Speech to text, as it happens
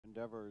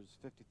Endeavour's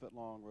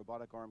 50-foot-long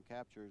robotic arm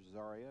captures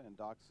Zarya and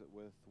docks it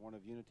with one of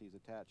Unity's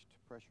attached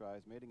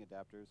pressurized mating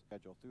adapters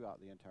scheduled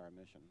throughout the entire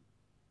mission.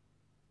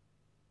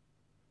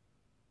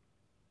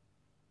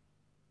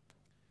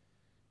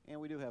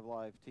 And we do have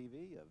live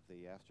TV of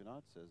the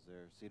astronauts as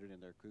they're seated in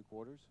their crew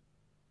quarters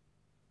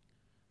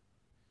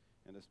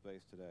into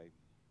space today.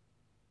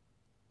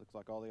 Looks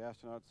like all the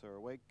astronauts are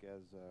awake,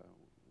 as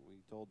we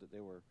told that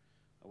they were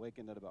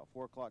awakened at about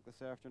 4 o'clock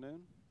this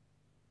afternoon.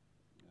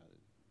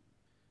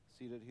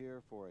 Seated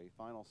here for a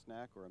final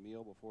snack or a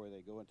meal before they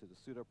go into the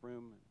suit-up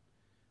room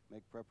and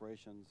make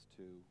preparations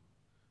to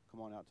come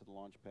on out to the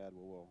launch pad,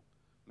 where we'll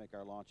make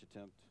our launch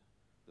attempt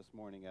this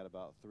morning at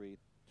about 3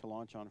 to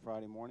launch on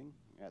Friday morning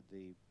at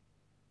the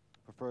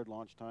preferred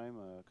launch time,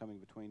 coming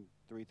between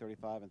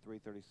 3:35 and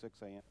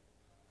 3:36 a.m.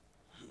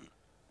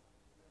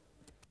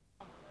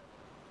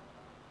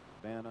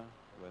 Cabana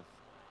with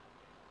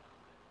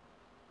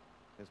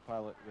his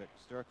pilot Rick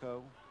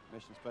Sturko,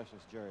 mission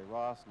specialist Jerry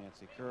Ross,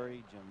 Nancy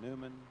Curry, Jim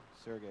Newman,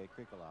 Sergei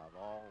Krikalev,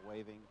 all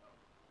waving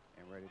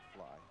and ready to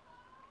fly.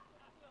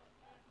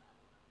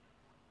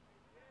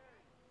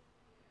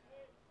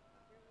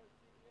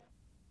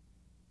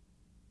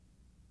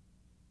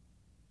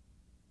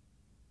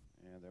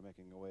 And they're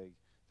making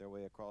their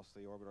way across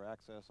the orbiter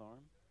access arm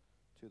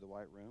to the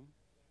White Room,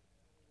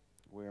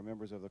 where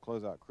members of the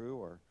closeout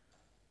crew are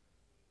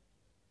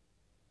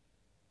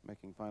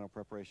making final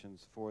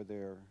preparations for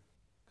their.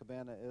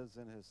 Cabana is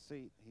in his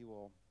seat. He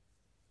will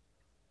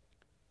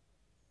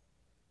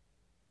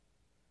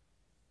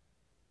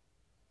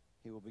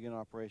begin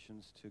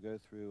operations to go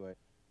through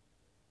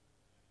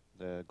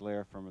the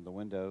glare from the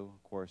window,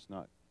 of course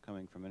not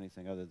coming from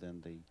anything other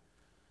than the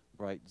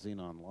bright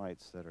xenon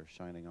lights that are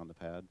shining on the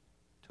pad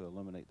to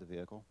illuminate the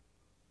vehicle.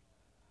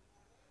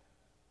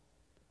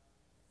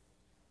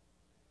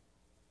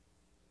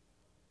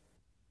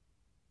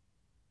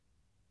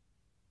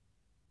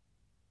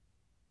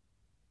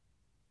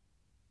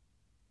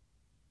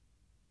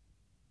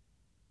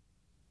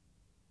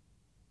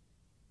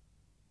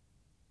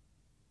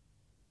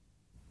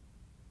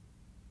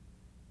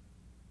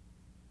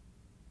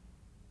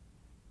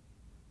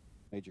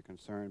 Major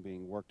concern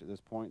being worked at this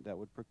point that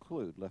would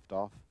preclude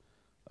liftoff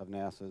of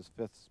NASA's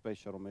 5th space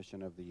shuttle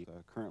mission of the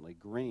currently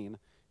green,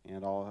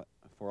 and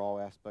for all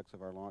aspects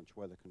of our launch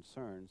weather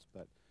concerns,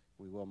 but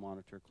we will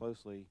monitor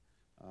closely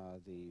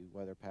the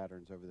weather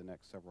patterns over the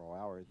next several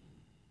hours.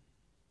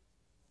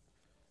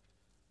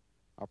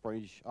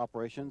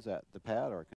 Operations at the pad are